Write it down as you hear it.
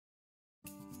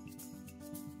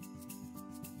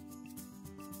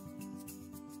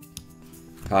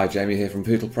Hi, Jamie here from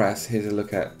Poodle Press. Here's a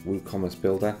look at WooCommerce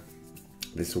Builder.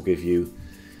 This will give you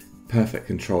perfect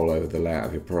control over the layout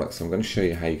of your product. So I'm going to show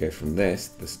you how you go from this,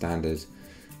 the standard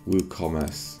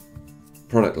WooCommerce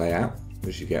product layout,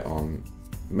 which you get on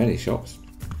many shops,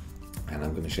 and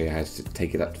I'm going to show you how to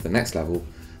take it up to the next level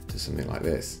to something like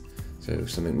this. So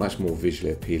something much more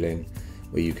visually appealing,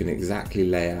 where you can exactly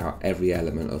lay out every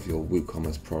element of your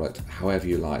WooCommerce product however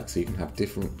you like. So you can have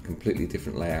completely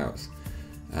different layouts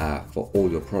for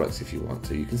all your products if you want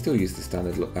to. You can still use the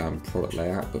standard product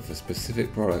layout, but for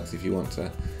specific products, if you want to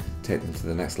take them to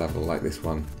the next level like this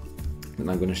one, then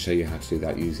I'm going to show you how to do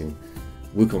that using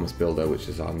WooCommerce Builder, which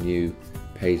is our new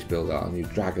page builder, our new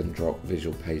drag and drop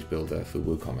visual page builder for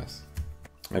WooCommerce.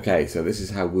 Okay, so this is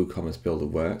how WooCommerce Builder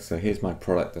works. So here's my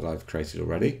product that I've created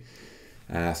already.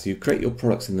 So you create your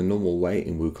products in the normal way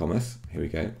in WooCommerce. Here we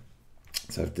go.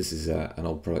 So this is an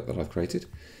old product that I've created,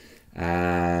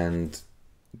 and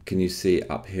can you see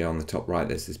up here on the top right,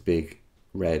 there's this big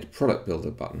red product builder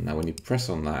button. Now when you press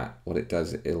on that, what it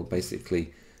does, it'll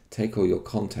basically take all your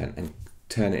content and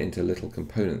turn it into little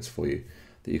components for you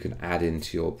that you can add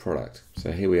into your product.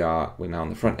 So here we are, we're now on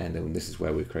the front end, and this is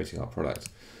where we're creating our product.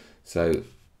 So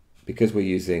because we're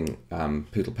using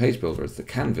Poodle Page Builder as the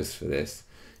canvas for this,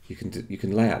 you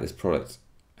can lay out this product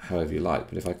however you like.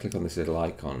 But if I click on this little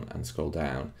icon and scroll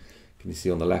down, can you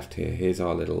see on the left here, here's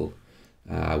our little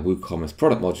WooCommerce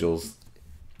product modules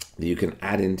that you can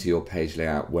add into your page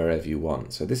layout wherever you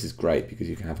want. So this is great because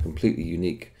you can have completely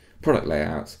unique product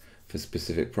layouts for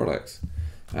specific products.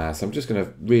 So I'm just going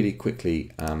to really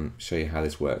quickly show you how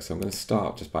this works. So I'm going to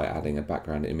start just by adding a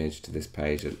background image to this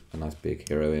page, a nice big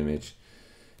hero image.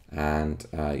 And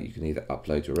you can either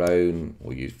upload your own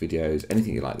or use videos,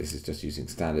 anything you like. This is just using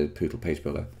standard Poodle Page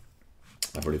Builder.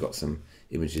 I've already got some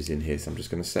images in here, so I'm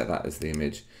just going to set that as the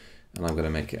image, and I'm going to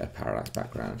make it a parallax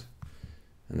background.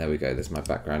 And there we go, there's my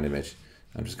background image.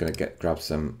 I'm just going to grab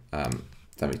some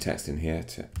dummy text in here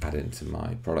to add into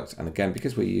my product. And again,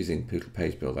 because we're using Poodle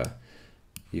Page Builder,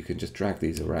 you can just drag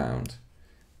these around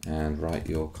and write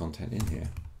your content in here.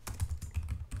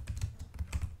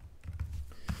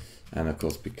 And of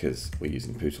course, because we're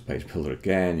using Poodle Page Builder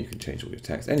again, you can change all your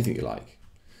text, anything you like.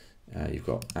 You've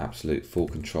got absolute full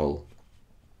control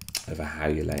over how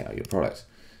you lay out your product.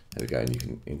 There we go, and you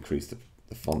can increase the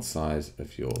font size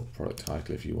of your product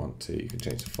title if you want to. You can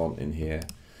change the font in here.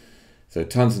 So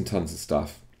tons and tons of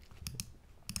stuff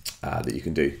that you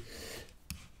can do.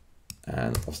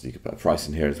 And obviously you can put a price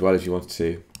in here as well if you wanted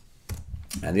to.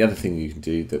 And the other thing you can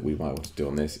do that we might want to do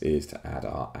on this is to add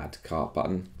our add to cart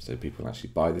button, so people can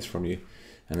actually buy this from you.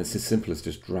 And it's as simple as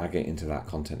just drag it into that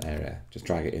content area. Just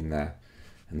drag it in there,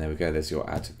 and there we go, there's your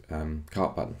add to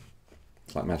cart button.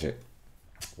 It's like magic.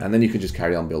 And then you can just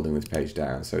carry on building this page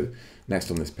down. So next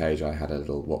on this page, I had a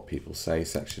little what people say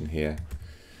section here,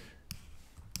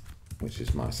 which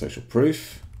is my social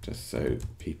proof, just so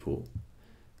people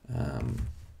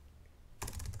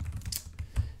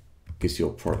gives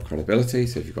your product credibility.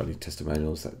 So if you've got any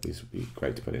testimonials, these would be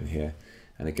great to put in here.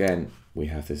 And again, we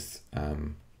have this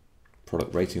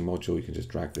product rating module. You can just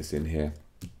drag this in here,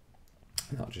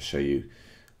 and I'll just show you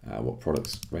what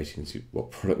product ratings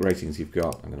you've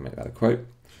got. I'm going to make that a quote.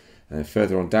 And then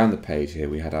further on down the page here,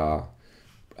 we had our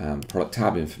product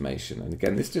tab information. And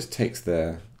again, this just takes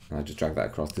and I just drag that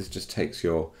across. This just takes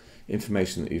your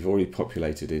information that you've already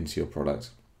populated into your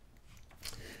product,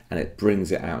 and it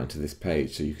brings it out into this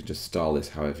page, so you can just style this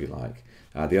however you like.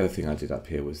 The other thing I did up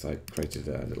here was I created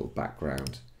a little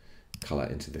background color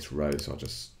into this row, so I'll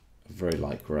just a very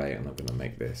light gray, and I'm going to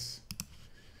make this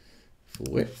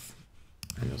full width,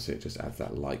 and you'll see it just adds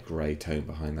that light gray tone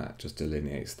behind that, just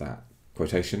delineates that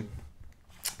quotation.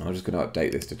 And I'm just going to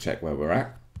update this to check where we're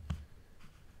at.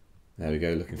 There we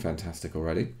go, looking fantastic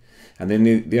already. And then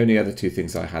the only other two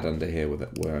things I had under here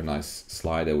were a nice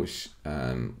slider, which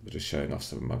was just showing off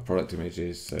some of my product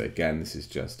images. So again, this is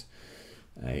just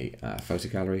a photo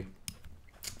gallery.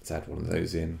 Let's add one of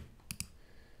those in.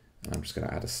 And I'm just going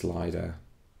to add a slider.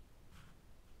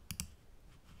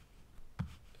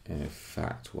 And in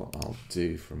fact, what I'll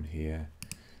do from here,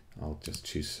 I'll just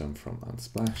choose some from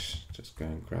Unsplash. Just go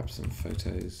and grab some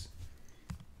photos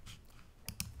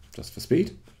just for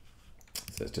speed.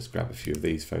 So let's just grab a few of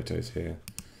these photos here,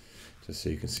 just so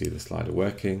you can see the slider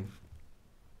working.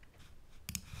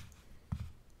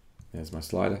 There's my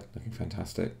slider, looking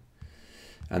fantastic.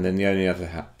 And then the only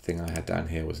other thing I had down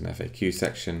here was an FAQ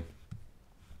section,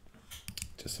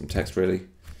 just some text really.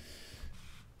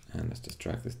 And let's just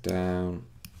drag this down.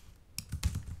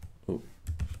 Ooh,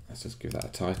 let's just give that a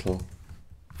title.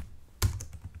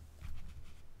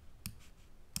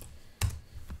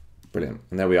 Brilliant.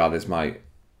 And there we are. There's my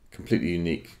completely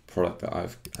unique product that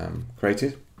I've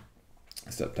created.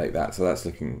 Let's update that. So that's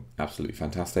looking absolutely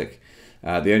fantastic.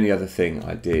 The only other thing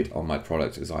I did on my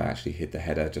product is I actually hid the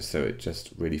header just so it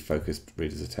just really focused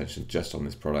readers' attention just on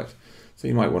this product. So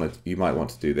you might want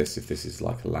to do this if this is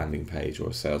like a landing page or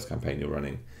a sales campaign you're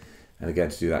running. And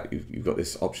again, to do that, you've got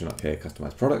this option up here,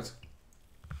 customize product.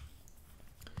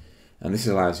 And this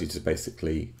allows you to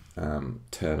basically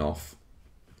turn off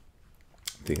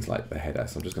things like the header.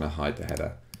 So I'm just going to hide the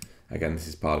header. Again, this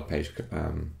is part of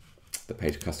the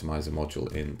page customizer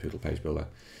module in Poodle Page Builder.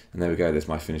 And there we go, there's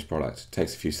my finished product. It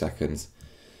takes a few seconds.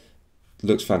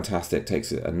 Looks fantastic,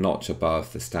 takes it a notch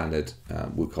above the standard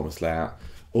WooCommerce layout.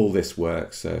 All this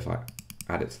works, so if I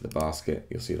add it to the basket,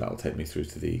 you'll see that'll take me through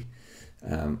to the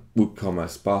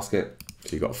WooCommerce basket.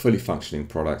 So you've got a fully functioning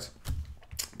product,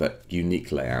 but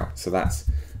unique layout. So that's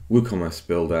WooCommerce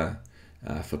Builder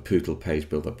for Poodle Page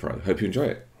Builder Pro. Hope you enjoy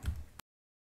it.